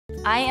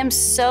I am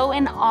so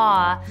in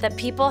awe that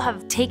people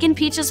have taken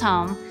peaches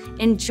home,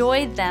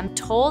 enjoyed them,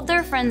 told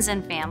their friends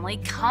and family,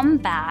 come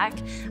back.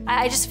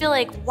 I just feel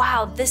like,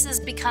 wow, this has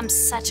become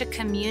such a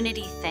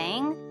community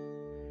thing.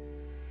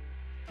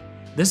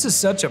 This is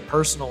such a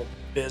personal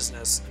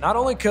business, not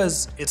only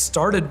because it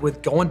started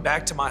with going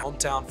back to my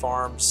hometown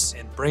farms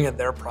and bringing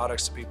their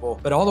products to people,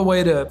 but all the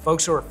way to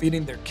folks who are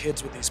feeding their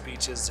kids with these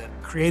peaches and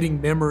creating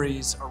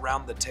memories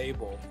around the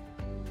table.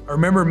 I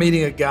remember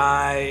meeting a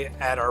guy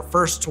at our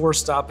first tour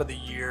stop of the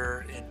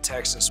year in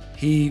Texas.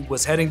 He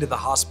was heading to the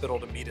hospital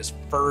to meet his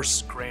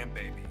first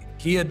grandbaby.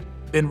 He had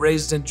been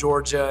raised in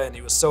Georgia and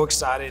he was so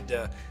excited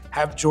to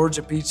have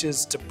Georgia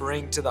peaches to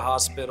bring to the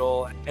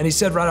hospital. And he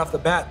said right off the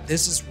bat,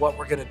 this is what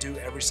we're gonna do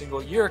every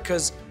single year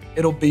because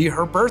it'll be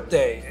her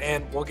birthday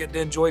and we'll get to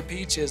enjoy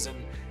peaches and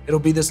it'll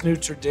be this new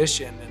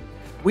tradition. And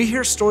we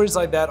hear stories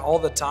like that all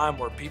the time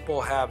where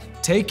people have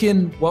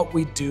taken what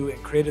we do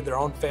and created their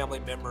own family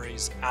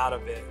memories out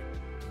of it.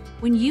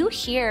 When you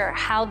hear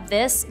how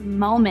this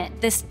moment,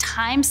 this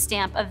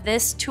timestamp of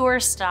this tour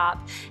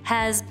stop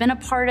has been a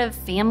part of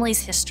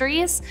families'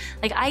 histories,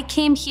 like I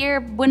came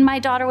here when my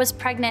daughter was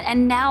pregnant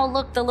and now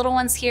look, the little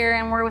one's here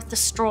and we're with the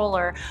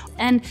stroller.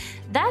 And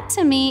that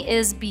to me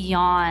is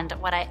beyond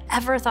what I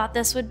ever thought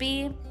this would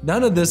be.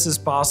 None of this is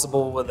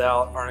possible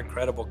without our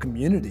incredible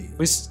community.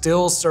 We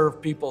still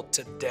serve people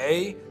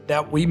today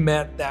that we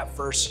met that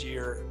first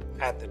year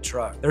at the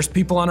truck. There's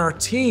people on our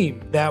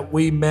team that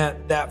we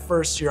met that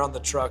first year on the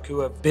truck who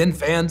have been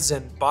fans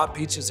and bought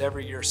peaches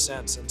every year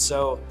since. And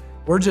so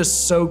we're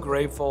just so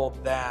grateful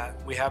that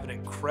we have an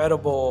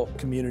incredible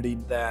community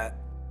that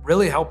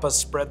really help us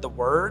spread the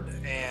word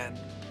and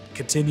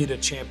continue to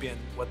champion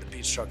what the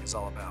Peach Truck is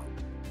all about.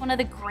 One of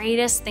the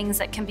greatest things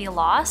that can be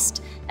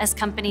lost as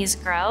companies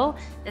grow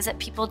is that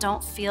people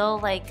don't feel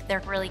like they're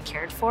really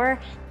cared for,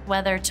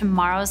 whether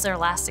tomorrow's their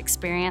last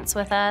experience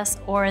with us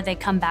or they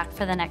come back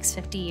for the next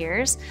 50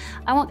 years.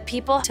 I want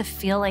people to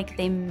feel like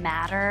they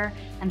matter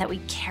and that we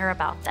care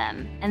about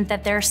them and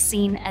that they're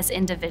seen as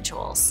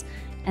individuals.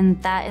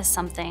 And that is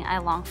something I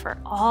long for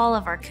all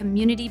of our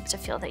community to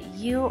feel, that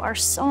you are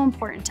so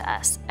important to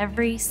us,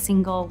 every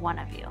single one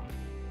of you.